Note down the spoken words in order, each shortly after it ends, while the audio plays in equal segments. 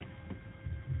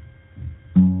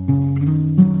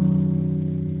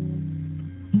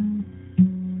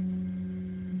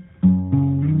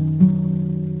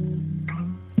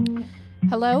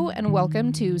Hello and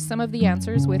welcome to Some of the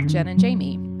Answers with Jen and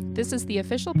Jamie. This is the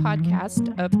official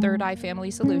podcast of Third Eye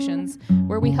Family Solutions,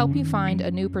 where we help you find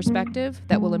a new perspective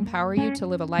that will empower you to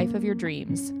live a life of your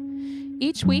dreams.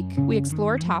 Each week, we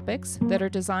explore topics that are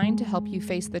designed to help you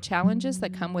face the challenges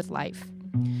that come with life.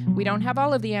 We don't have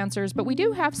all of the answers, but we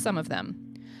do have some of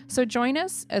them. So join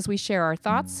us as we share our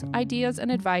thoughts, ideas, and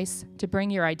advice to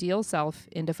bring your ideal self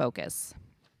into focus.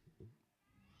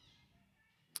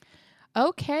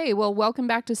 Okay, well, welcome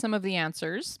back to Some of the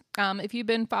Answers. If you've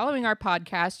been following our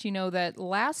podcast, you know that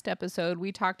last episode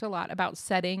we talked a lot about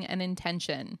setting an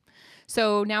intention.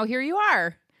 So now here you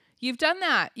are. You've done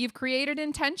that. You've created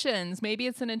intentions. Maybe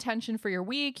it's an intention for your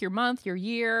week, your month, your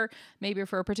year, maybe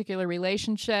for a particular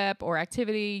relationship or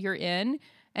activity you're in.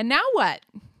 And now what?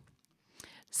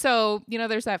 So, you know,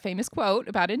 there's that famous quote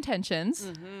about intentions,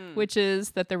 which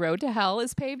is that the road to hell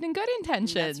is paved in good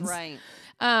intentions. That's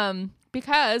right.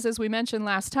 Because, as we mentioned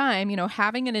last time, you know,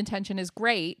 having an intention is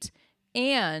great,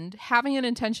 and having an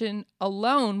intention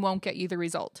alone won't get you the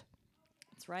result.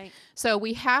 That's right. So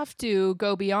we have to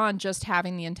go beyond just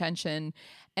having the intention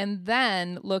and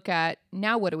then look at,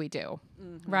 now what do we do?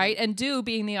 Right? And do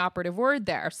being the operative word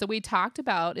there. So we talked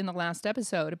about in the last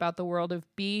episode about the world of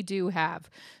be, do, have.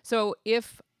 So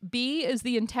if be is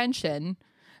the intention,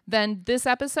 then this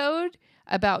episode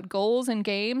about goals and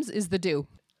games is the do.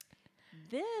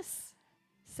 This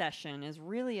session is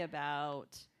really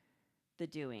about the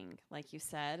doing, like you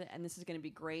said, and this is going to be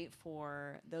great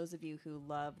for those of you who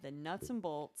love the nuts and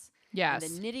bolts, Yes.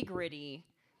 and the nitty gritty.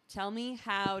 Tell me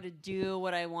how to do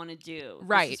what I want to do.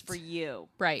 Right. This is for you.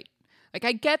 Right. Like,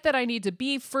 I get that I need to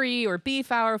be free or be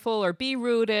powerful or be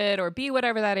rooted or be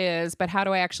whatever that is, but how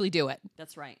do I actually do it?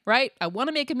 That's right. Right? I want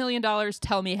to make $1 million.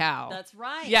 Tell me how. That's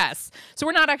right. Yes. So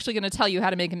we're not actually going to tell you how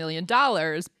to make $1 million,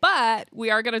 but we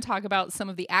are going to talk about some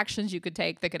of the actions you could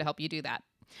take that could help you do that.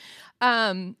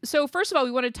 So first of all,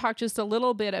 we want to talk just a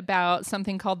little bit about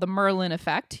something called the Merlin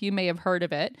effect. You may have heard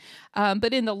of it.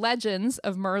 But in the legends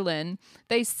of Merlin,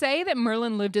 they say that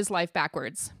Merlin lived his life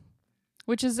backwards,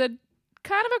 which is a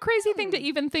kind of a crazy thing to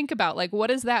even think about. Like, what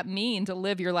does that mean to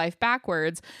live your life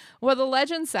backwards? Well, the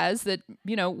legend says that,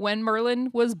 you know, when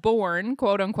Merlin was born,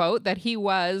 quote unquote, that he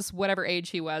was whatever age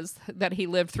he was that he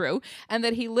lived through, and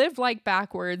that he lived like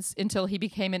backwards until he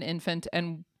became an infant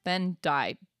and then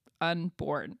died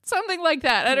unborn. Something like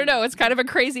that. I don't know. It's kind of a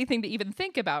crazy thing to even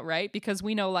think about, right? Because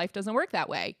we know life doesn't work that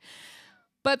way.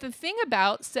 But the thing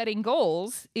about setting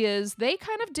goals is they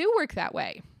kind of do work that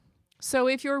way. So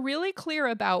if you're really clear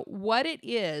about what it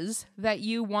is that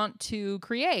you want to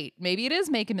create, maybe it is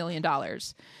make $1 million.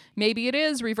 Maybe it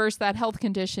is reverse that health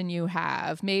condition you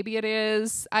have. Maybe it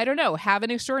is, I don't know, have an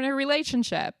extraordinary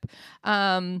relationship.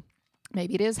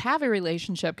 Maybe it is have a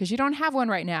relationship because you don't have one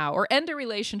right now, or end a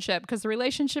relationship because the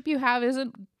relationship you have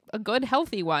isn't a good,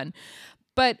 healthy one.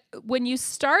 But when you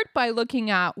start by looking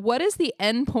at what is the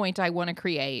end point I want to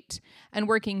create and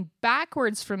working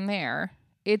backwards from there,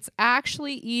 it's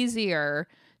actually easier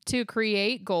to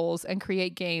create goals and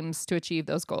create games to achieve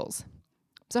those goals.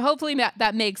 So hopefully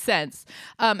that makes sense.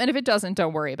 And if it doesn't,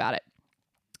 don't worry about it.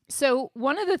 So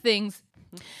one of the things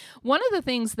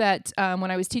that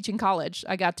when I was teaching college,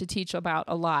 I got to teach about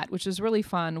a lot, which was really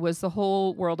fun, was the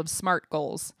whole world of SMART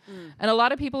goals. And a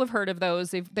lot of people have heard of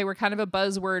those. They were kind of a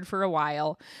buzzword for a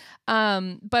while.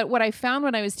 But what I found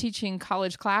when I was teaching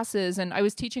college classes, and I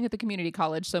was teaching at the community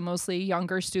college, so mostly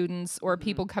younger students or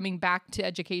people coming back to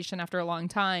education after a long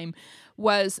time,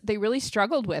 was they really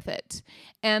struggled with it.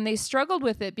 And they struggled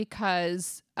with it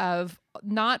because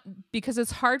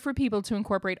it's hard for people to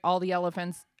incorporate all the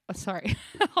elements.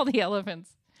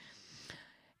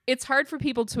 It's hard for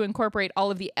people to incorporate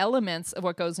all of the elements of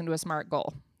what goes into a SMART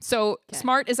goal. So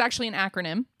SMART is actually an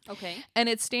acronym. Okay. And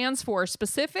it stands for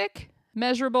specific,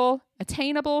 measurable,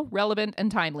 attainable, relevant,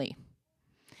 and timely.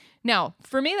 Now,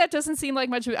 for me, that doesn't seem like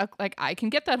much, like I can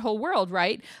get that whole world,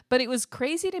 right? But it was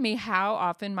crazy to me how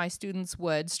often my students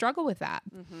would struggle with that.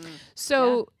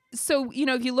 So, you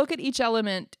know, if you look at each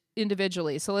element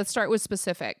individually, so let's start with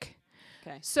specific.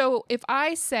 Okay. So if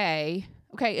I say,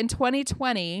 okay, in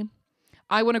 2020,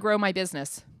 I want to grow my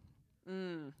business,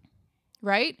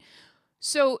 right?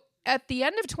 So at the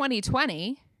end of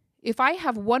 2020, if I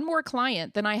have one more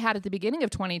client than I had at the beginning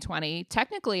of 2020,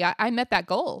 technically I met that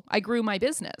goal. I grew my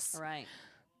business. Right.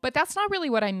 But that's not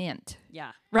really what I meant.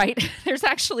 Yeah. Right? I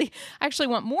actually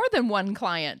want more than one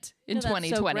client in 2020.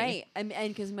 That's so great. And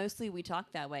because mostly we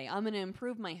talk that way. I'm going to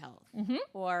improve my health,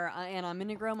 or and I'm going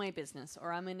to grow my business,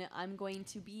 or I'm going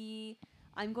to be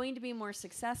more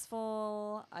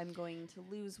successful. I'm going to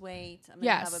lose weight. I'm going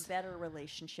to have a better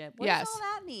relationship. What does all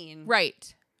that mean?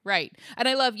 Right. Right. And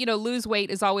I love, lose weight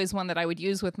is always one that I would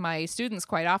use with my students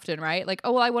quite often, right? Like,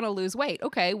 oh, well, I want to lose weight.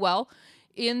 Okay, well,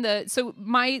 so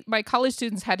my college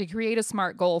students had to create a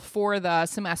SMART goal for the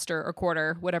semester or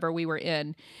quarter, whatever we were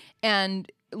in,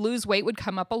 and lose weight would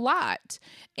come up a lot.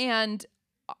 And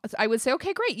I would say,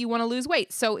 okay, great, you want to lose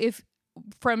weight. So if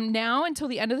from now until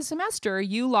the end of the semester,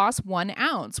 you lost 1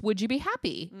 ounce, would you be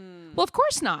happy? Well, of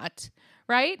course not,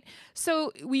 right?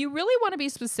 So we really want to be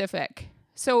specific.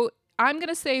 So I'm going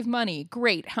to save money.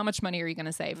 Great. How much money are you going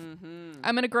to save?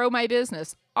 I'm going to grow my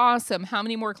business. Awesome. How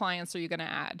many more clients are you going to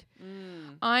add?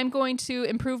 I'm going to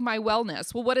improve my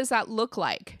wellness. Well, what does that look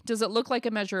like? Does it look like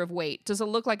a measure of weight? Does it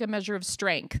look like a measure of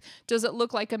strength? Does it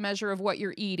look like a measure of what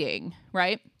you're eating,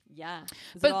 right? Yeah.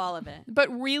 But all of it. But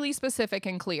really specific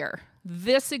and clear.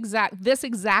 This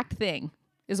exact thing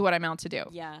is what I'm out to do.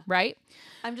 Yeah. Right?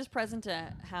 I'm just present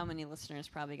to how many listeners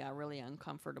probably got really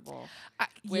uncomfortable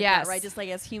with yes. that, right? Just like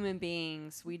as human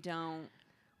beings, we don't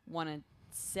want to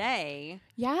say,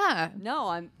 yeah, no,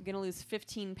 I'm going to lose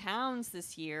 15 pounds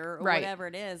this year or whatever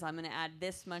it is. I'm going to add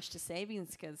this much to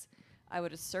savings because I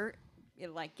would assert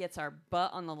it like gets our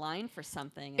butt on the line for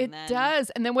something. And it does.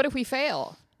 And then what if we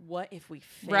fail? What if we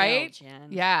fail, right? Jen?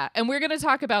 Yeah. And we're going to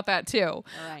talk about that too. All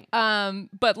right.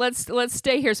 But let's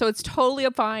stay here. So it's totally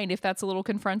fine if that's a little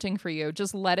confronting for you.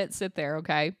 Just let it sit there,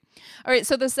 okay? All right.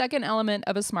 So the second element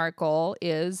of a SMART goal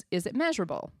is it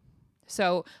measurable?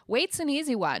 So weight's an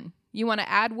easy one. You want to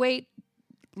add weight,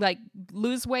 like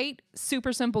lose weight,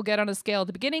 super simple. Get on a scale at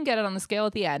the beginning, get it on the scale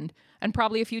at the end, and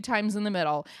probably a few times in the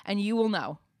middle, and you will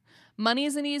know. Money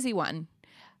is an easy one.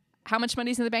 How much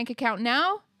money's in the bank account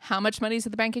now? How much money's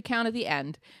in the bank account at the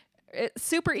end? It's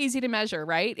super easy to measure,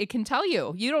 right? It can tell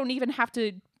you. You don't even have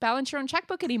to balance your own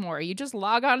checkbook anymore. You just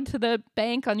log on to the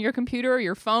bank on your computer or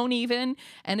your phone even,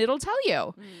 and it'll tell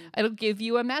you. It'll give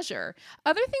you a measure.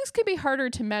 Other things can be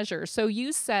harder to measure. So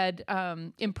you said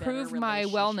improve my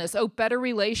wellness. Oh, better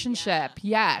relationship.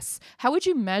 Yeah. Yes. How would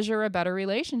you measure a better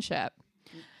relationship?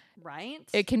 Right?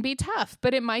 It can be tough,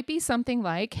 but it might be something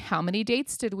like, how many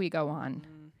dates did we go on?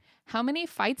 How many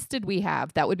fights did we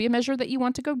have? That would be a measure that you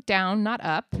want to go down, not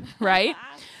up, right?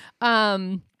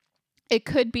 It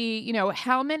could be,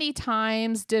 how many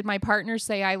times did my partner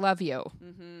say, I love you,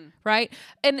 right?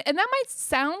 And that might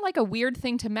sound like a weird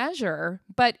thing to measure,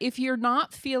 but if you're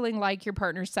not feeling like your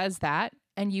partner says that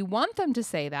and you want them to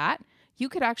say that, you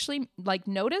could actually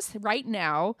notice right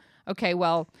now, okay,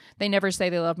 well, they never say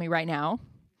they love me right now.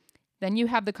 Then you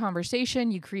have the conversation,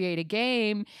 you create a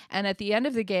game, and at the end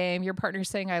of the game, your partner's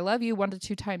saying, I love you 1 to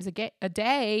 2 times a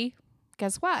day.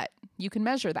 Guess what? You can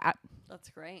measure that. That's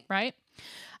great. Right?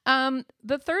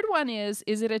 The third one is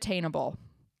it attainable?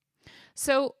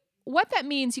 So what that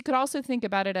means, you could also think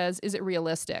about it as, is it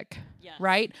realistic? Yes.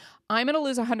 Right? I'm going to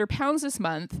lose 100 pounds this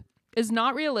month is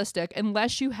not realistic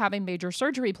unless you have a major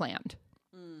surgery planned.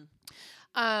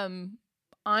 I'm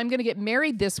going to get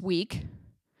married this week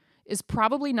is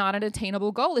probably not an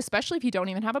attainable goal, especially if you don't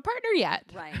even have a partner yet.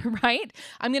 Right. Right?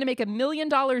 I'm going to make $1 million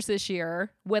this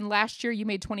year when last year you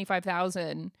made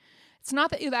 $25,000. It's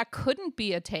not that couldn't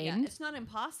be attained. Yeah, it's not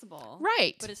impossible.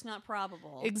 Right. But it's not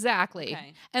probable. Exactly.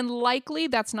 Okay. And likely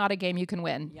that's not a game you can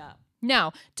win. Yeah.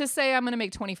 Now, to say I'm going to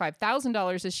make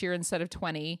 $25,000 this year instead of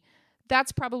 20,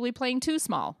 that's probably playing too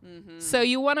small. So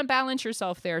you want to balance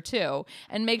yourself there too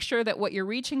and make sure that what you're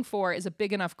reaching for is a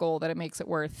big enough goal that it makes it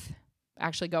worth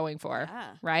actually going for,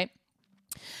 right?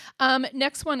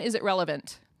 Next one, is it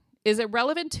relevant? Is it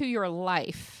relevant to your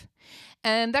life?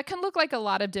 And that can look like a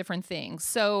lot of different things.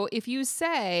 So if you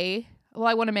say, well,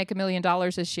 I want to make $1 million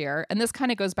this year, and this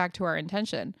kind of goes back to our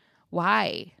intention.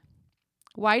 Why?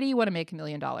 Why do you want to make $1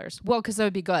 million? Well, because that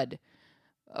would be good.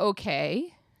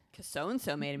 Okay. Because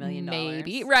so-and-so made $1 million.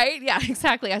 Maybe, right? Yeah,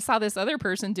 exactly. I saw this other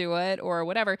person do it or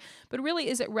whatever. But really,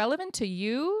 is it relevant to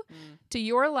you, to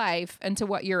your life, and to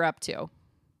what you're up to?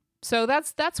 So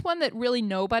that's one that really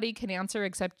nobody can answer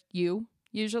except you,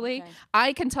 usually. Okay.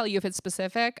 I can tell you if it's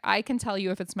specific. I can tell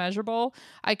you if it's measurable.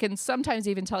 I can sometimes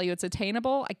even tell you it's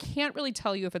attainable. I can't really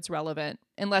tell you if it's relevant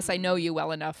unless I know you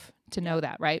well enough to know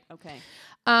that, right? Okay.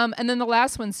 And then the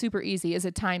last one's super easy. Is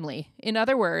it timely? In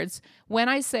other words, when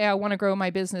I say I want to grow my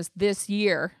business this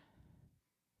year,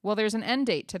 well, there's an end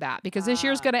date to that because this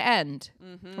year's going to end,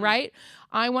 right?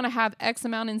 I want to have X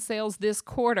amount in sales this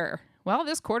quarter. Well,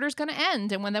 this quarter's going to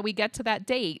end. And when we get to that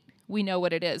date, we know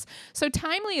what it is. So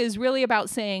timely is really about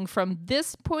saying from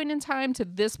this point in time to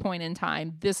this point in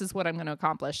time, this is what I'm going to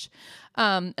accomplish.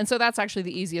 And so that's actually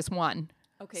the easiest one.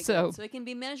 Okay, so good. So it can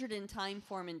be measured in time,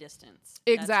 form, and distance.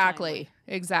 Exactly.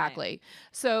 Right.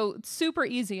 So super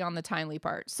easy on the timely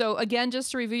part. So again,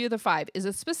 just to review the 5, is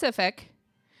it specific?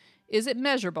 Is it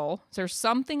measurable? Is there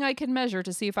something I can measure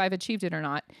to see if I've achieved it or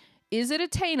not? Is it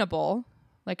attainable?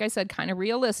 Like I said, kind of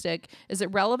realistic. Is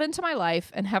it relevant to my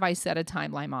life? And have I set a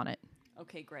timeline on it?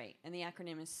 Okay, great. And the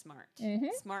acronym is SMART.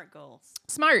 SMART goals.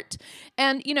 SMART.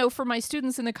 And, for my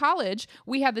students in the college,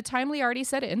 we have the timely already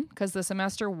set in because the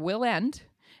semester will end.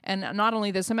 And not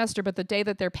only the semester, but the day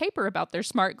that their paper about their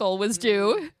SMART goal was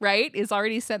due, right, is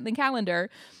already set in the calendar.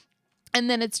 And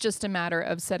then it's just a matter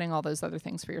of setting all those other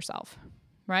things for yourself,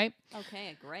 right?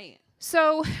 Okay, great.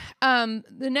 So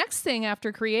the next thing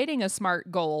after creating a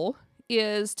SMART goal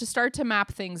is to start to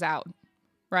map things out,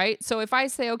 right? So if I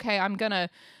say, okay,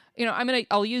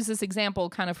 I'll use this example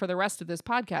kind of for the rest of this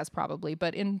podcast probably,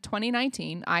 but in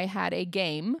 2019, I had a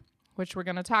game, which we're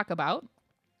going to talk about.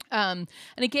 And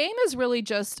a game is really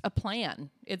just a plan.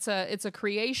 It's a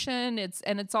creation.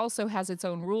 It's also has its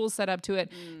own rules set up to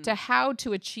it to how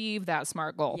to achieve that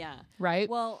SMART goal. Yeah. Right.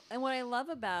 Well, and what I love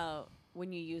about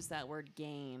when you use that word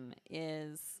game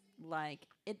is like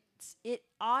it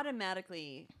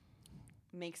automatically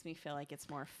makes me feel like it's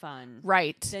more fun,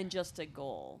 right, than just a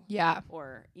goal. Yeah.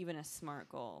 Or even a SMART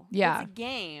goal. Yeah. It's a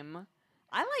game.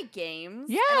 I like games.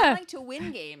 Yeah. And I like to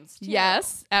win games too.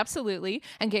 Yes, absolutely.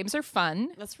 And games are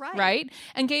fun. That's right. Right?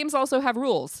 And games also have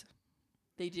rules.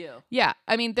 They do. Yeah.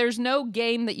 I mean, there's no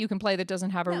game that you can play that doesn't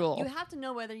have a rule. You have to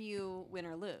know whether you win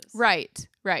or lose. Right.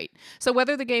 So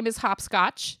whether the game is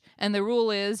hopscotch and the rule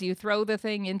is you throw the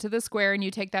thing into the square and you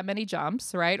take that many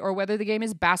jumps, right? Or whether the game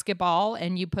is basketball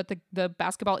and you put the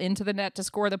basketball into the net to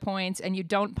score the points and you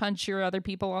don't punch your other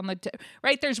people on the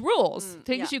right? There's rules,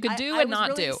 things you could do and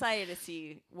not do. I was really excited to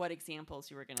see what examples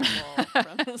you were going to pull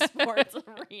from the sports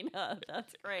arena.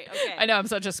 That's great. Okay. I know I'm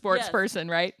such a sports person,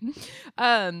 right?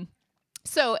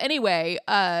 So anyway,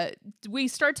 we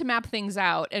start to map things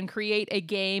out and create a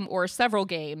game or several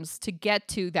games to get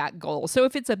to that goal. So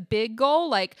if it's a big goal,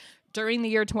 like during the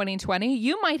year 2020,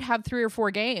 you might have 3 or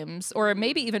 4 games or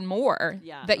maybe even more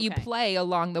that you play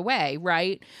along the way,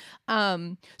 right?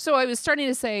 So I was starting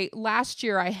to say last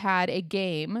year I had a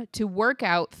game to work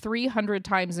out 300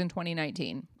 times in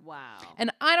 2019. Wow.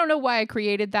 And I don't know why I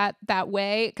created that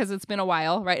way because it's been a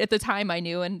while, right? At the time I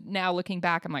knew, and now looking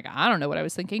back, I'm like, I don't know what I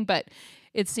was thinking, but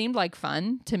it seemed like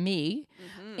fun to me.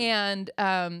 And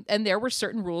there were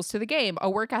certain rules to the game. A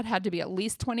workout had to be at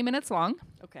least 20 minutes long.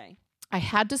 Okay. I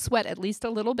had to sweat at least a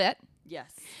little bit.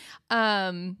 Yes.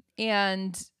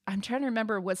 And I'm trying to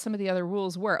remember what some of the other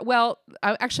rules were. Well,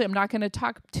 I'm not going to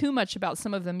talk too much about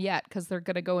some of them yet because they're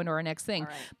going to go into our next thing.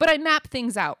 Right. But I mapped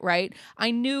things out, right?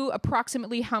 I knew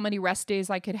approximately how many rest days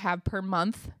I could have per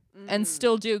month and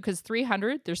still do because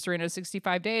 300, there's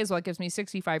 365 days. Well, it gives me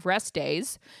 65 rest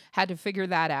days. Had to figure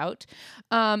that out.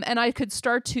 And I could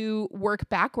start to work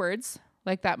backwards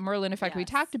like that Merlin effect we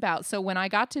talked about. So when I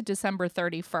got to December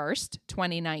 31st,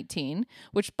 2019,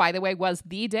 which by the way was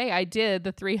the day I did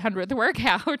the 300th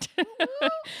workout,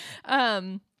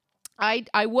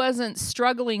 I wasn't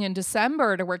struggling in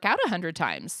December to work out 100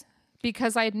 times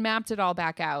because I had mapped it all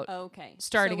back out. Okay.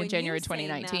 Starting so in January when you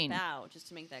say 2019. Map out, just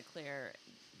to make that clear,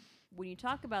 when you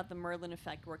talk about the Merlin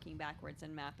effect working backwards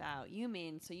and map out, you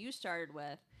mean, so you started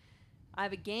with, I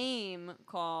have a game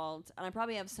called, and I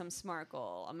probably have some SMART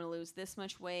goal. I'm going to lose this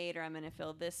much weight, or I'm going to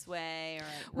feel this way, or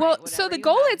well, so the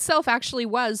goal itself actually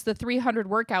was the 300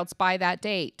 workouts by that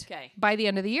date. Okay. By the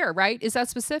end of the year, right? Is that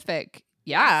specific?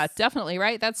 Yeah, definitely,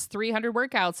 right? That's 300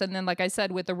 workouts. And then, like I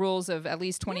said, with the rules of at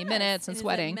least 20 minutes and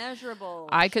sweating. Measurable.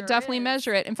 I could definitely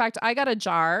measure it. In fact, I got a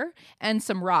jar and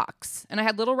some rocks. And I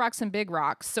had little rocks and big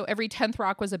rocks. So every 10th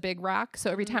rock was a big rock.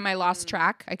 So every time I lost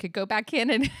track, I could go back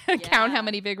in and count how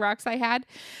many big rocks I had.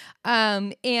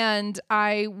 And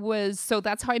so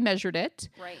that's how I measured it.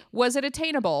 Right. Was it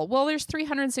attainable? Well, there's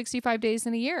 365 days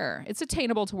in a year. It's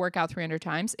attainable to work out 300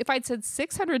 times. If I'd said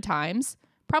 600 times,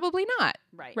 probably not.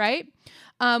 Right.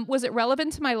 Was it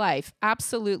relevant to my life?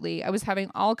 Absolutely. I was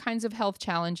having all kinds of health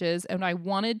challenges and I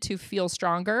wanted to feel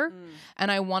stronger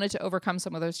and I wanted to overcome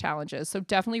some of those challenges. So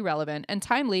definitely relevant and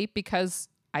timely because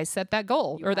I set that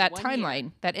goal or that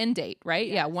timeline, that end date, right?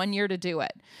 Yes. Yeah. 1 year to do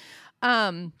it.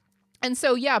 And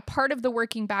so, part of the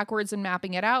working backwards and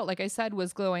mapping it out, like I said,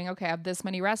 was going, okay, I have this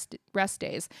many rest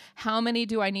days. How many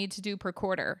do I need to do per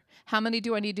quarter? How many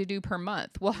do I need to do per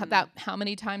month? Well, how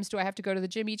many times do I have to go to the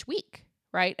gym each week?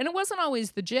 Right. And it wasn't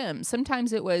always the gym.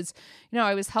 Sometimes it was,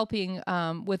 I was helping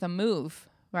with a move.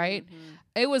 Right.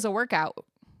 It was a workout.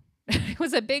 It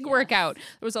was a big workout.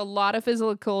 There was a lot of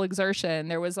physical exertion.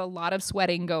 There was a lot of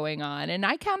sweating going on. And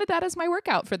I counted that as my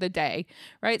workout for the day,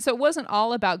 right? So it wasn't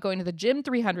all about going to the gym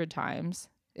 300 times.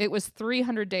 It was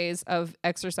 300 days of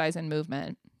exercise and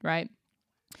movement, right?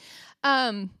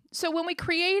 So when we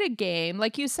create a game,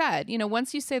 like you said,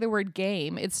 once you say the word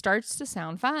game, it starts to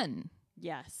sound fun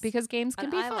Yes. because games can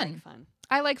And be I fun. like fun.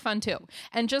 I like fun too.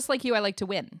 And just like you, I like to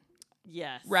win,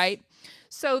 Yes. right?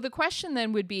 So the question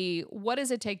then would be, what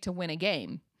does it take to win a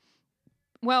game?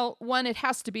 Well, one, it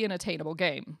has to be an attainable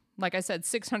game. Like I said,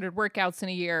 600 workouts in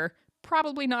a year,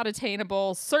 probably not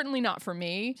attainable, certainly not for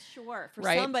me. Sure. For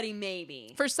Right? somebody,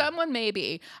 maybe. For someone,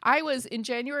 maybe. I was, in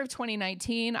January of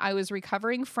 2019, I was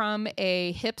recovering from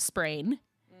a hip sprain,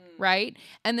 right?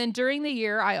 And then during the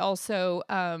year, I also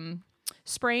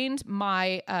sprained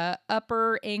my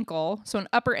upper ankle. So an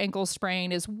upper ankle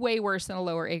sprain is way worse than a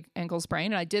lower ankle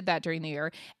sprain. And I did that during the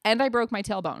year. And I broke my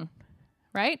tailbone,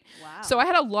 right? Wow. So I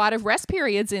had a lot of rest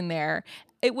periods in there.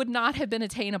 It would not have been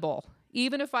attainable.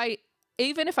 Even if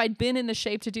I'd been in the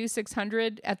shape to do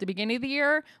 600 at the beginning of the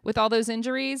year with all those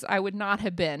injuries, I would not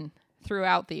have been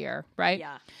throughout the year, right?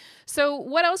 Yeah. So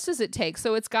what else does it take?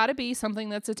 So it's got to be something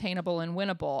that's attainable and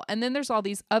winnable. And then there's all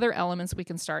these other elements we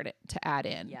can start to add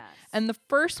in. Yes. And the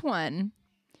first one,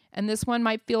 and this one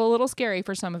might feel a little scary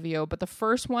for some of you, but the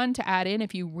first one to add in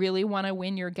if you really want to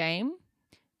win your game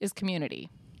is community.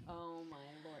 Oh my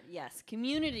Lord. Yes.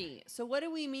 Community. So what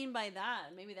do we mean by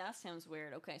that? Maybe that sounds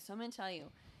weird. Okay. So I'm going to tell you,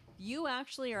 you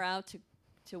actually are out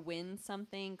to win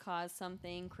something, cause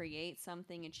something, create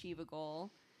something, achieve a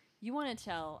goal. You want to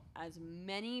tell as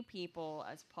many people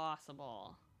as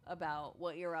possible about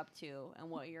what you're up to and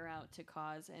what you're out to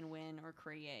cause and win or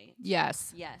create.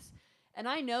 Yes. Yes. And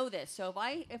I know this. So if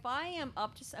I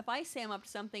say I'm up to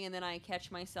something and then I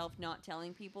catch myself not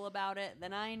telling people about it,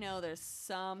 then I know there's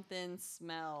something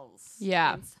smells.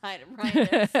 Yeah. Inside,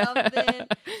 right?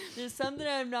 There's something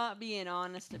I'm not being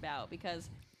honest about,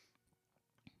 because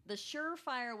the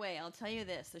surefire way, I'll tell you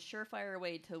this, the surefire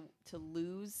way to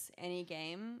lose any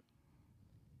game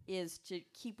is to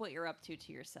keep what you're up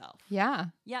to yourself. Yeah.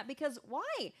 Yeah, because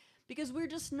why? Because we're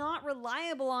just not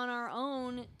reliable on our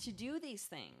own to do these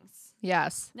things.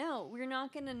 Yes. No, we're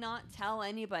not going to not tell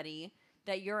anybody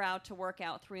that you're out to work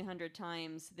out 300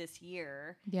 times this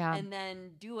year. Yeah. And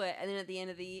then do it, and then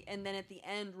at the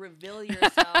end reveal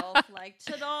yourself like,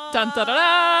 ta-da! Dun, da,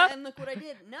 da, da. And look what I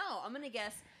did. No, I'm going to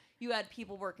guess you had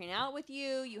people working out with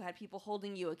you. You had people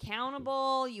holding you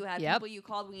accountable. You had Yep. people you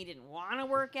called when you didn't want to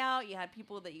work out. You had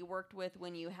people that you worked with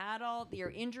when you had all your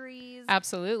injuries.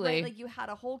 Absolutely. Right? Like, you had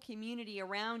a whole community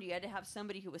around you. You had to have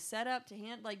somebody who was set up to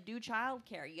do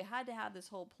childcare. You had to have this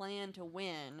whole plan to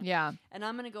win. Yeah. And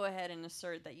I'm going to go ahead and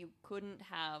assert that you couldn't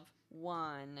have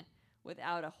won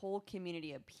without a whole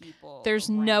community of people. There's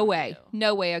no way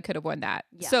I could have won that.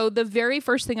 Yeah. So the very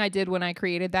first thing I did when I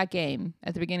created that game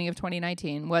at the beginning of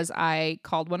 2019 was I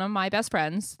called one of my best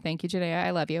friends. Thank you, Janaea. I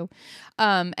love you.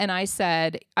 And I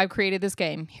said, I've created this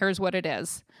game. Here's what it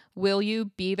is. Will you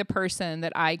be the person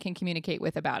that I can communicate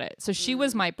with about it? So she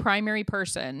was my primary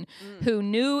person who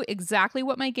knew exactly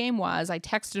what my game was. I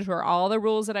texted her all the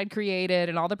rules that I'd created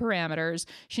and all the parameters.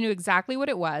 She knew exactly what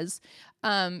it was.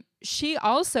 She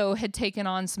also had taken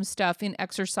on some stuff in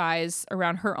exercise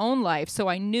around her own life. So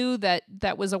I knew that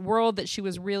that was a world that she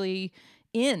was really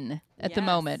in at the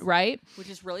moment, right? Which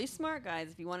is really smart, guys.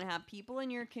 If you want to have people in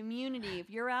your community, if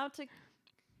you're out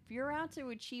to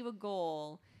achieve a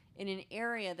goal in an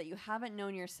area that you haven't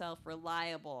known yourself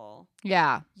reliable,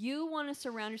 Yeah. you want to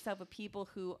surround yourself with people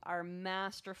who are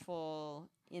masterful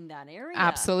in that area.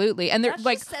 Absolutely. And they're That's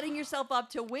like just setting yourself up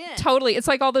to win. totally. It's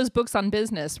like all those books on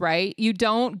business, right? You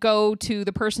don't go to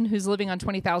the person who's living on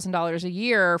 $20,000 a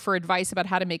year for advice about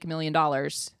how to make $1 million.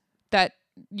 That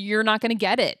you're not going to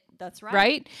get it. That's right.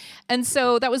 Right? And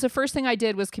so that was the first thing I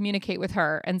did was communicate with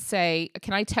her and say,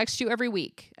 can I text you every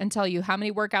week and tell you how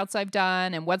many workouts I've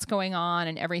done and what's going on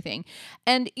and everything?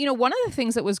 And, one of the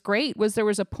things that was great was there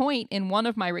was a point in one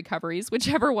of my recoveries,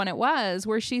 whichever one it was,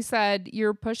 where she said,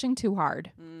 you're pushing too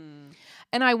hard.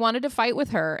 And I wanted to fight with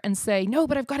her and say, no,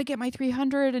 but I've got to get my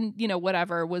 300 and,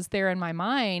 whatever was there in my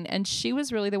mind. And she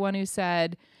was really the one who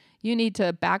said, you need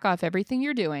to back off everything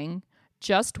you're doing,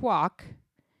 just walk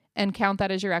and count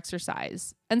that as your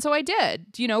exercise. And so I did,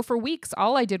 for weeks,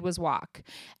 all I did was walk.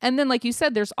 And then, like you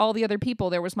said, there's all the other people.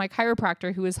 There was my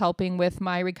chiropractor who was helping with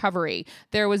my recovery.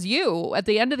 There was you at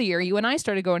the end of the year, you and I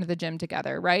started going to the gym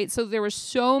together, right? So there were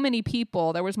so many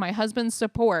people. There was my husband's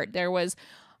support. There was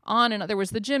there was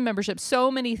the gym membership, so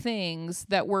many things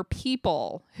that were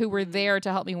people who were there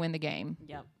to help me win the game.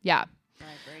 Yep. Yeah. Right.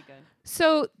 Very good.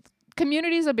 So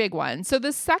community is a big one. So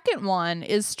the second one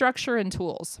is structure and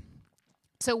tools.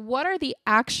 So what are the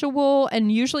actual,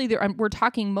 and usually we're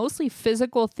talking mostly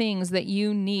physical things that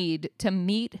you need to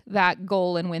meet that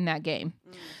goal and win that game.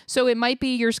 So it might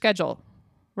be your schedule,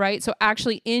 right? So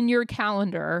actually in your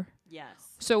calendar, Yes.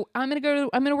 So I'm going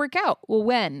to work out. Well,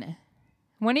 when?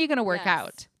 When are you going to work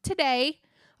out? Today.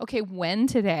 Okay, when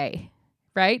today?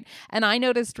 Right? And I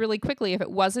noticed really quickly, if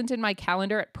it wasn't in my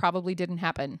calendar, it probably didn't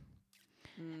happen.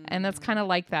 And that's kind of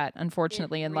like that,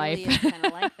 unfortunately, in life. It's kind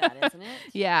of like that, isn't it?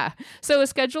 Yeah. So a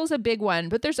schedule is a big one,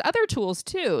 but there's other tools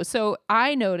too. So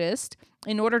I noticed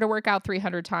in order to work out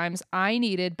 300 times, I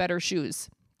needed better shoes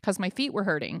because my feet were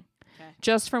hurting.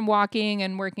 Just from walking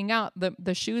and working out,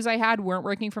 the shoes I had weren't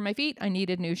working for my feet. I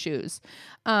needed new shoes.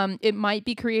 It might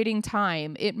be creating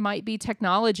time. It might be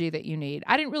technology that you need.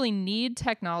 I didn't really need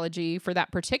technology for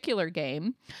that particular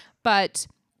game, but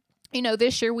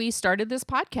this year we started this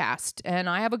podcast, and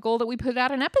I have a goal that we put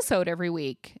out an episode every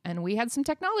week, and we had some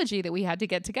technology that we had to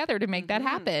get together to make that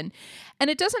happen. And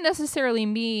it doesn't necessarily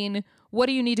mean what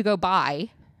do you need to go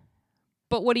buy,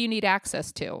 but what do you need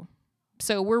access to?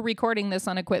 So we're recording this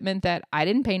on equipment that I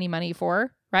didn't pay any money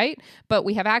for, right? But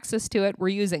we have access to it. We're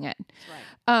using it.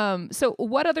 Right. So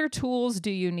what other tools do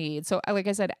you need? So like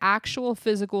I said, actual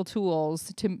physical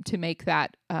tools to make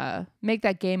that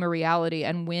game a reality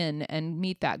and win and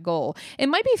meet that goal. It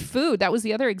might be food. That was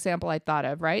the other example I thought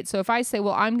of, right? So if I say,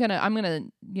 well, I'm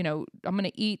gonna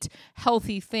eat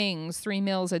healthy things 3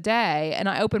 meals a day, and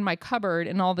I open my cupboard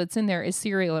and all that's in there is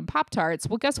cereal and Pop-Tarts.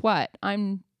 Well, guess what?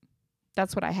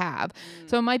 That's what I have.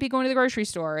 So it might be going to the grocery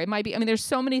store. It might be, there's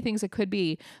so many things it could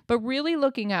be, but really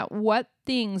looking at what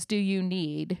things do you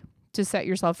need to set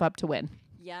yourself up to win.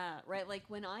 Yeah, right. Like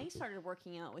when I started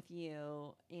working out with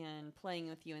you and playing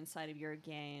with you inside of your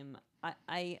game,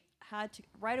 I had to,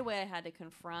 right away I had to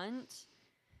confront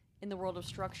in the world of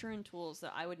structure and tools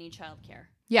that I would need childcare.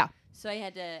 Yeah. So I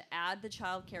had to add the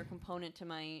childcare component to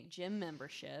my gym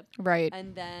membership. Right.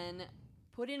 And then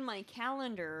put in my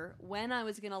calendar when I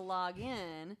was going to log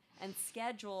in and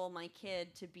schedule my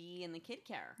kid to be in the kid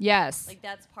care. Yes. Like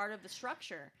that's part of the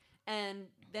structure. And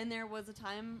then there was a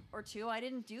time or two I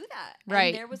didn't do that. Right.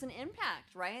 And there was an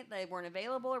impact, right? They weren't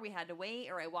available, or we had to wait,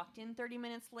 or I walked in 30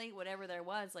 minutes late, whatever there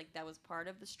was. Like that was part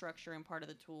of the structure and part of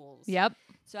the tools. Yep.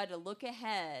 So I had to look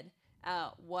ahead at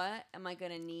what am I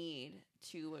going to need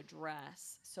to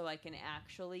address so I can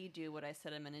actually do what I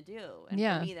said I'm going to do. And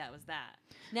for me, that was that.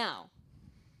 Now,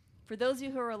 for those of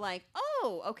you who are like,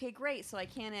 oh, okay, great. So I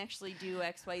can't actually do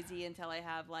XYZ until I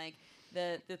have like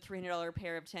the $300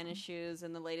 pair of tennis shoes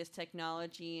and the latest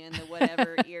technology and the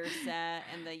whatever ear set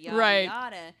and the yada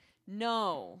yada.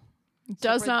 No.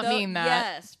 Does not mean that.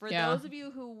 Yes. For those of you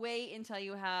who wait until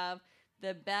you have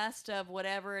the best of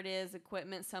whatever it is,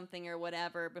 equipment, something or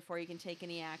whatever, before you can take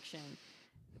any action.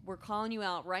 We're calling you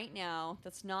out right now.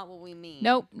 That's not what we mean.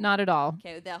 Nope, not at all.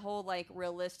 Okay, that whole like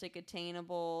realistic,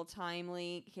 attainable,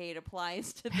 timely. Okay, it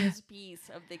applies to this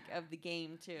piece of the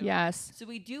game too. Yes. So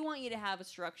we do want you to have a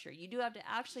structure. You do have to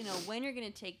actually know when you're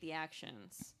going to take the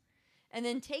actions, and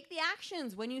then take the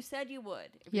actions when you said you would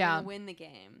if you're going to win the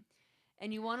game.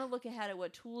 And you want to look ahead at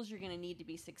what tools you're going to need to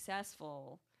be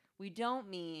successful. We don't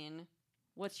mean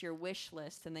what's your wish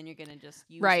list, and then you're going to just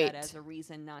use that as a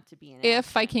reason not to be in action.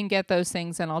 If I can get those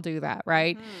things, then I'll do that,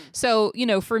 right? So,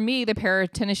 for me, the pair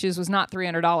of tennis shoes was not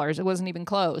 $300. It wasn't even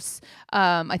close.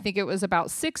 I think it was about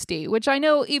 $60, which I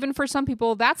know even for some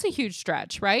people, that's a huge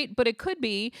stretch, right? But it could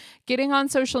be getting on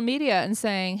social media and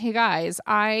saying, hey guys,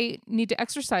 I need to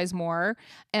exercise more,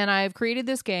 and I've created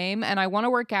this game, and I want to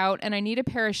work out, and I need a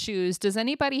pair of shoes. Does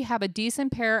anybody have a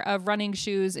decent pair of running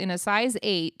shoes in a size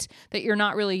 8 that you're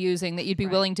not really using that you'd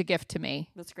be willing to gift to me?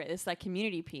 That's great. It's that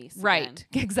community piece. Right.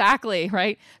 Again. Exactly.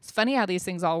 Right. It's funny how these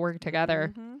things all work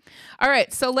together. All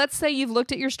right. So let's say you've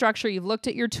looked at your structure, you've looked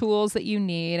at your tools that you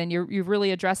need, and you're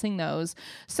really addressing those.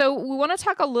 So we want to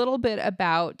talk a little bit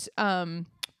about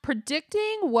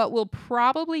predicting what will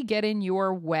probably get in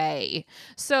your way.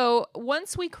 So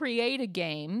once we create a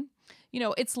game,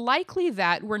 it's likely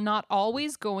that we're not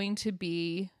always going to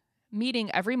be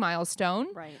meeting every milestone,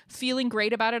 feeling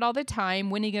great about it all the time,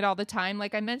 winning it all the time.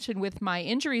 Like I mentioned with my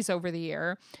injuries over the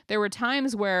year, there were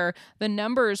times where the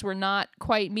numbers were not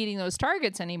quite meeting those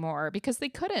targets anymore because they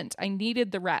couldn't. I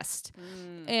needed the rest.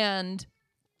 And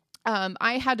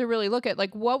I had to really look at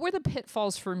what were the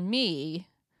pitfalls for me.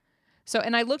 So,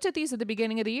 and I looked at these at the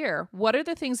beginning of the year. What are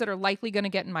the things that are likely going to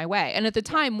get in my way? And at the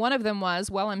time, one of them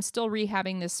was, well, I'm still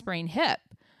rehabbing this sprained hip.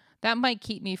 That might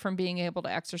keep me from being able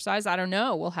to exercise. I don't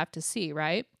know. We'll have to see,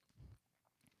 right?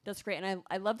 That's great. And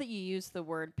I love that you use the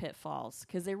word pitfalls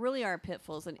because they really are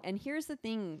pitfalls. And here's the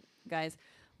thing, guys.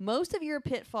 Most of your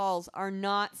pitfalls are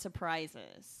not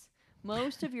surprises.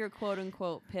 Most of your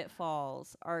quote-unquote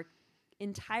pitfalls are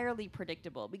entirely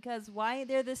predictable because why?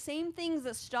 They're the same things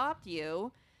that stopped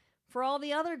you for all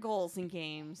the other goals and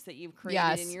games that you've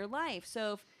created in your life.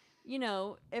 So,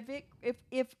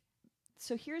 if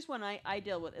so here's one I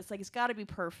deal with. It's like, it's got to be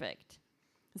perfect.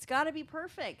 It's got to be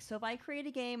perfect. So if I create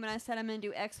a game and I said I'm going to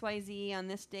do X, Y, Z on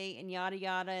this date and yada,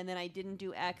 yada, and then I didn't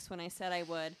do X when I said I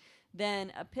would,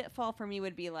 then a pitfall for me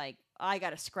would be like, I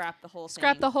got to scrap the whole thing.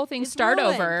 Scrap the whole thing, It's start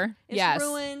ruined. over. It's Yes.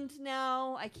 ruined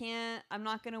now. I can't. I'm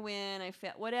not going to win. I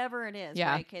fail. Whatever it is.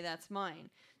 Yeah. Right? Okay, that's mine.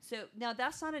 So now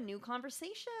that's not a new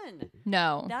conversation.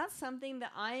 No. That's something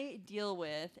that I deal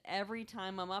with every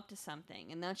time I'm up to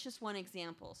something. And that's just one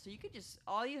example. So you could just,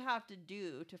 all you have to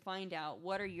do to find out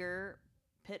what are your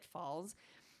pitfalls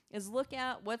is look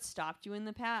at what stopped you in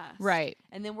the past. Right.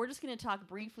 And then we're just going to talk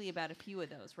briefly about a few of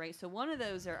those, right? So one of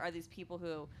those are these people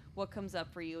who, what comes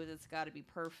up for you is it's got to be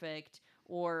perfect,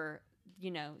 or, you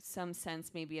know, some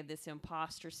sense maybe of this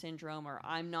imposter syndrome, or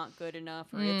I'm not good enough,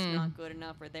 or it's not good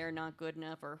enough, or they're not good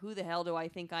enough, or who the hell do I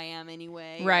think I am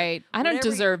anyway? Right. I don't Whatever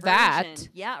your deserve that. version.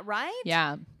 Yeah, right?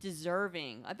 Yeah.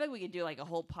 Deserving. I bet we could do like a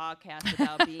whole podcast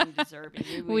about being deserving.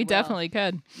 Maybe We will. definitely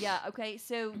could. Yeah, okay,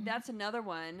 so that's another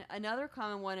one. Another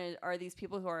common one are these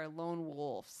people who are lone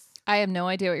wolves. I have no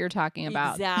idea what you're talking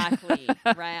about. Exactly,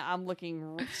 right? I'm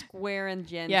looking square in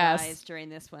Jen's Yes. eyes during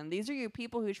this one. These are you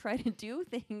people who try to do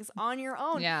things on your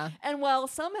own. Yeah. And well,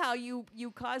 somehow you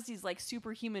cause these like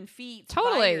superhuman feats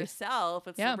Totally. by yourself.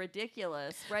 It's Yeah.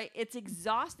 ridiculous, right? It's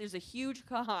exhausting. There's a huge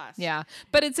cost. Yeah.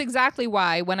 But it's exactly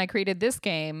why when I created this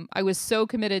game, I was so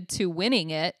committed to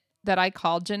winning it that I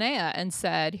called Janaea and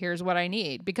said, here's what I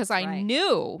need. Because I Right.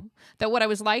 knew that what I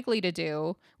was likely to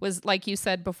do was, like you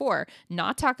said before,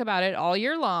 not talk about it all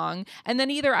year long. And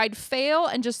then either I'd fail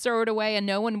and just throw it away and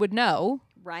no one would know.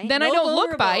 Right? Then No I don't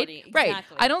look bad. vulnerability. Right.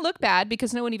 Exactly. I don't look bad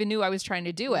because no one even knew I was trying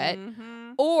to do it.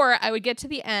 Mhm. Or I would get to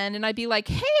the end and I'd be like,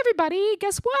 hey, everybody,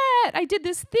 guess what? I did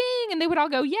this thing. And they would all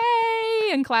go,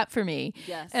 yay, and clap for me.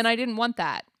 Yes. And I didn't want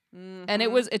that. Mhm. And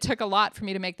it took a lot for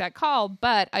me to make that call,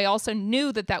 but I also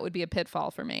knew that would be a pitfall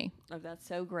for me. Oh, that's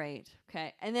so great.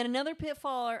 Okay. And then another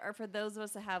pitfall are for those of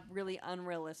us that have really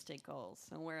unrealistic goals.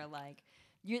 And we're like,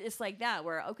 it's like that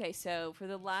where, okay, so for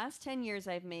the last 10 years,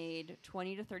 I've made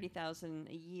 20 to 30,000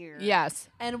 a year. Yes.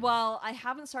 And while I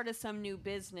haven't started some new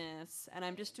business and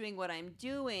I'm just doing what I'm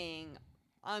doing,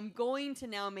 I'm going to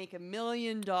now make $1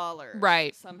 million.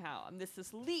 Right. Somehow. And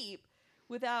this leap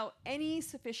without any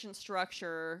sufficient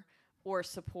structure or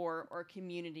support or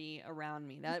community around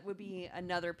me. That would be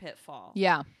another pitfall.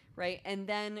 Yeah. Right. And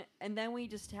then we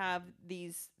just have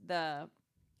the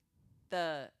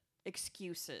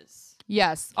excuses.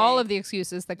 Yes. All Okay. of the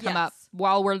excuses that come up Yes.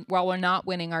 while we're not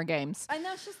winning our games. And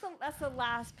that's the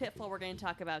last pitfall we're going to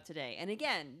talk about today. And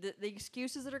again, the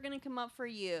excuses that are going to come up for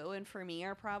you and for me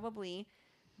are probably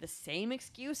the same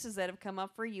excuses that have come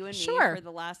up for you and Sure. me for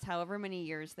the last however many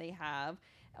years they have.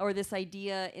 Or this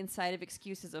idea inside of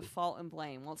excuses of fault and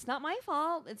blame. Well, it's not my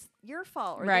fault. It's your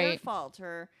fault or their Right. fault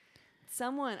or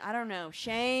someone, I don't know,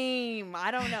 shame.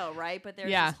 I don't know, right? But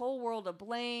there's Yeah. this whole world of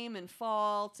blame and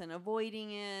fault and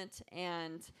avoiding it.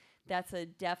 And that's a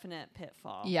definite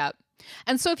pitfall. Yep.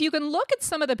 And so if you can look at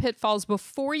some of the pitfalls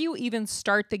before you even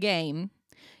start the game,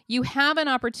 you have an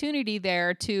opportunity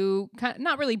there to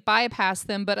not really bypass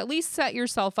them, but at least set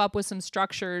yourself up with some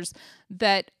structures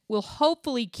that will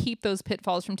hopefully keep those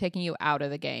pitfalls from taking you out of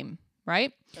the game,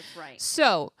 right? That's right.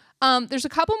 So there's a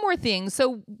couple more things.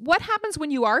 So what happens when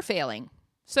you are failing?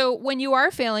 So when you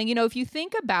are failing, if you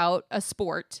think about a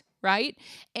sport, right?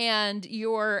 And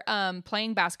you're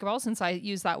playing basketball, since I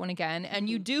use that one again, and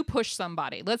you do push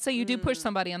somebody. Let's say you do push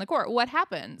somebody on the court. What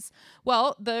happens?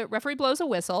 Well, the referee blows a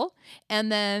whistle,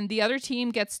 and then the other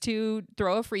team gets to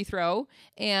throw a free throw,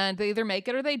 and they either make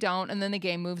it or they don't, and then the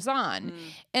game moves on.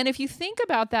 And if you think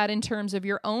about that in terms of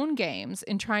your own games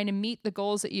and trying to meet the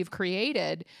goals that you've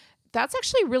created, that's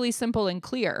actually really simple and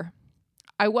clear.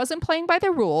 I wasn't playing by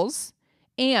the rules.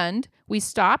 And we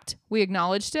stopped, we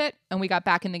acknowledged it, and we got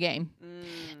back in the game.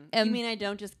 And You mean I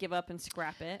don't just give up and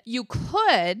scrap it? you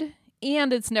could,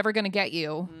 and it's never going to get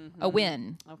you a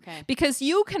win. Okay. Because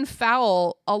you can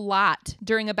foul a lot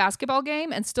during a basketball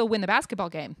game and still win the basketball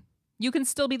game. You can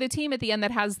still be the team at the end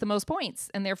that has the most points,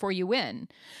 and therefore you win.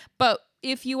 But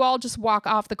if you all just walk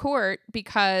off the court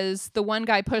because the one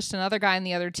guy pushed another guy on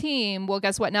the other team, well,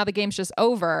 guess what? Now the game's just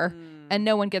over and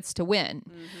no one gets to win.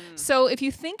 So if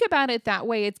you think about it that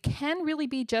way, it can really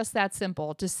be just that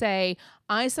simple to say,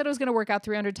 I said I was going to work out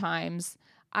 300 times.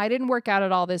 I didn't work out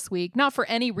at all this week, not for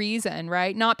any reason,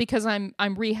 right? Not because I'm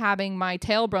rehabbing my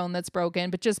tailbone that's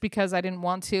broken, but just because I didn't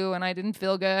want to and I didn't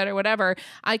feel good or whatever.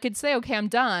 I could say, okay, I'm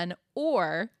done.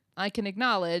 Or I can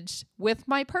acknowledge with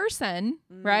my person,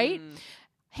 right?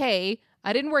 Hey,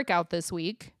 I didn't work out this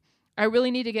week. I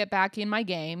really need to get back in my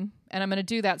game, and I'm going to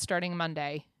do that starting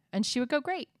Monday. And she would go,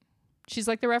 great. She's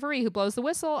like the referee who blows the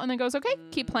whistle and then goes, okay,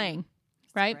 keep playing.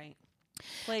 right? Right.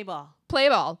 Play ball. Play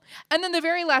ball. And then the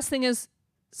very last thing is,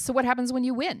 so what happens when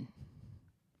you win?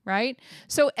 Right?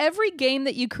 So every game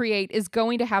that you create is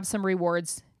going to have some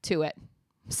rewards to it.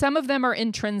 Some of them are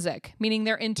intrinsic, meaning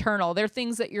they're internal. They're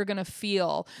things that you're going to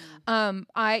feel.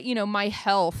 My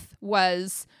health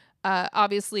was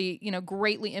obviously,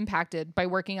 greatly impacted by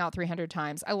working out 300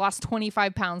 times. I lost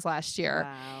 25 pounds last year.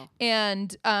 Wow.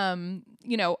 And,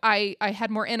 I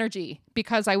had more energy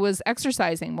because I was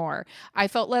exercising more. I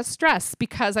felt less stress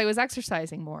because I was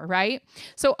exercising more, right?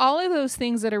 So all of those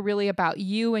things that are really about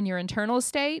you and your internal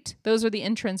state, those are the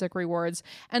intrinsic rewards.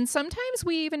 And sometimes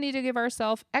we even need to give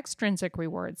ourselves extrinsic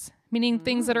rewards, meaning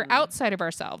things that are outside of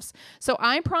ourselves. So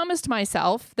I promised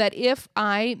myself that if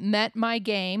I met my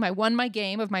game, I won my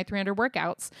game of my 300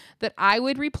 workouts, that I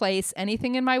would replace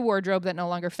anything in my wardrobe that no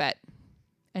longer fit.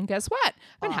 And guess what?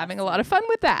 I've been having a lot of fun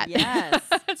with that. Yes.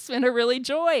 It's been a really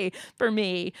joy for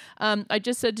me. I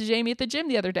just said to Jamie at the gym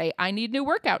the other day, I need new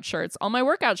workout shirts. All my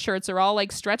workout shirts are all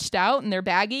like stretched out and they're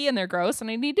baggy and they're gross and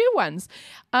I need new ones.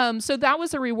 So that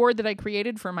was a reward that I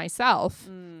created for myself.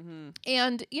 Mm-hmm.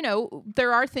 And,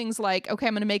 there are things like, okay,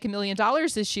 I'm going to make $1 million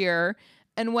this year.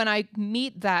 And when I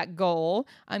meet that goal,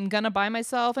 I'm going to buy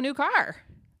myself a new car.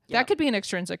 That could be an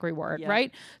extrinsic reward,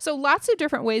 right? So lots of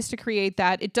different ways to create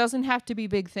that. It doesn't have to be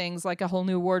big things like a whole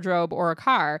new wardrobe or a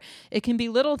car. It can be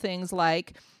little things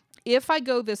like, if I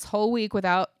go this whole week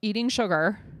without eating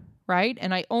sugar, right,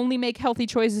 and I only make healthy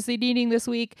choices in eating this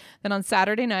week, then on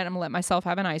Saturday night, I'm going to let myself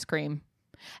have an ice cream.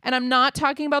 And I'm not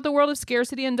talking about the world of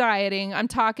scarcity and dieting. I'm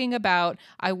talking about,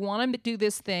 I want to do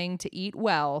this thing to eat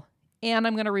well, and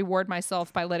I'm going to reward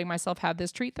myself by letting myself have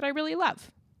this treat that I really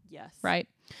love. Yes. Right?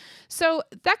 So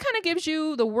that kind of gives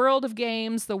you the world of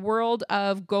games, the world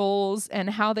of goals, and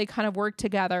how they kind of work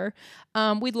together.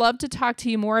 We'd love to talk to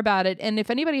you more about it. And if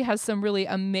anybody has some really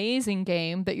amazing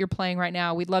game that you're playing right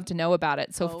now, we'd love to know about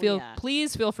it. So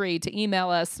please feel free to email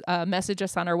us, message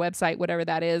us on our website, whatever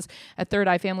that is, at Third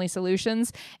Eye Family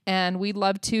Solutions. And we'd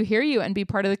love to hear you and be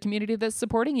part of the community that's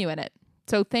supporting you in it.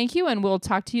 So thank you, and we'll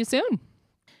talk to you soon.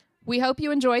 We hope you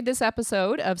enjoyed this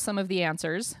episode of Some of the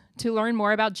Answers. To learn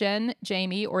more about Jen,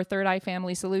 Jamie, or Third Eye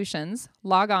Family Solutions,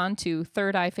 log on to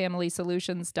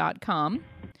thirdeyefamilysolutions.com.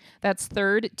 That's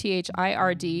third,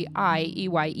 THIRDIEYE,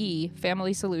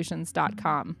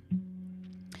 familysolutions.com.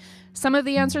 Some of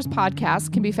the Answers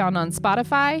podcast can be found on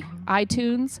Spotify,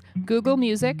 iTunes, Google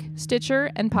Music, Stitcher,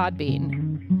 and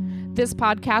Podbean. This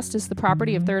podcast is the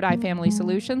property of Third Eye Family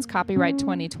Solutions, copyright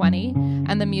 2020,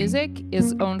 and the music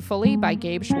is owned fully by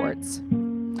Gabe Schwartz.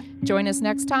 Join us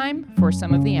next time for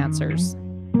Some of the Answers.